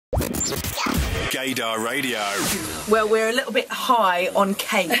GaydarRadio. Well, we're a little bit high on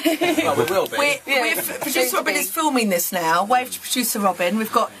cake. Well, we will be. Producer Robin is filming this now. Wave to producer Robin.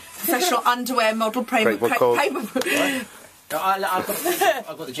 We've got professional underwear model Craig McCormack.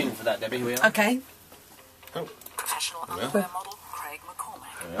 I've got the jingle for that, Debbie. Here we are. Okay. Oh. Professional underwear model Craig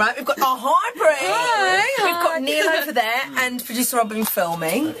McCormack. Right, we've got Hi Bree. Hi. We've got Neil over there and producer Robin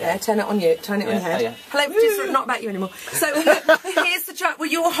filming. Okay. Yeah, turn it on you. Turn it on your head. Yeah. Hello, producer. Not about you anymore. So here's the track. Will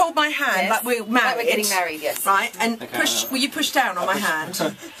you all hold my hand like we're married? Like we're getting married, yes. Right, and push. Will you push down on my hand?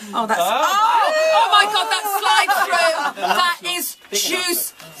 Oh, that's. Oh my God, that slide through. That is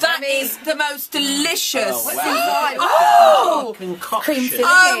juice. That is the most delicious. Oh, Concoction.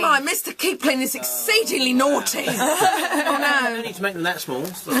 oh my! Mr. Kipling is exceedingly naughty. Oh I no! don't need to make them that small.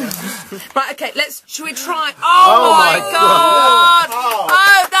 Right, okay. Should we try? Oh my God!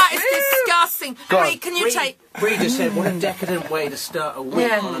 Oh, that is disgusting. Bree, can you take? Bree just said, what a decadent way to start a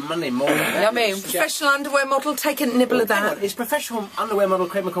week on a Monday morning. I mean, professional underwear model, take a nibble of Hang that. on, is professional underwear model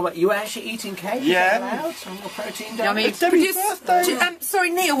Craig McCormack, you actually eating cake? Yeah. Is that allowed? Some more protein down Yummy. there? Sorry,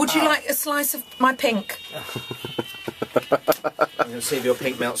 Neil, would you like a slice of my pink? I'm going to see if your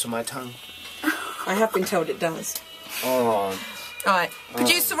pink melts on my tongue. I have been told it does. Oh. Right,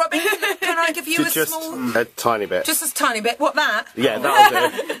 producer Robin, can I give you a Just small... a tiny bit. Just a tiny bit. What, that? Yeah, that'll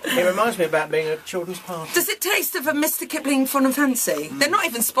do. It reminds me about being at a children's party. Does it taste of a Mr. Kipling Fun and Fancy? They're not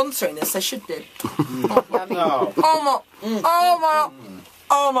even sponsoring us, they should do. Oh. Oh my...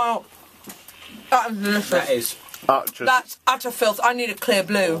 Oh my... That is delicious. That is That's utter filth. I need a clear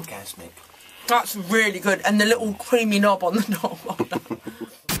blue. orgasmic. That's really good. And the little creamy knob on the knob.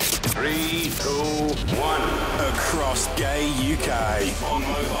 3, 2, 1. Across Gay UK. On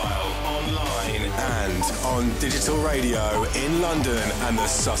mobile, online, and on digital radio in London and the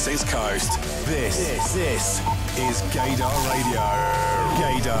Sussex coast. This is Gaydar Radio.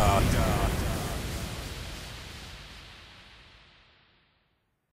 Gaydar.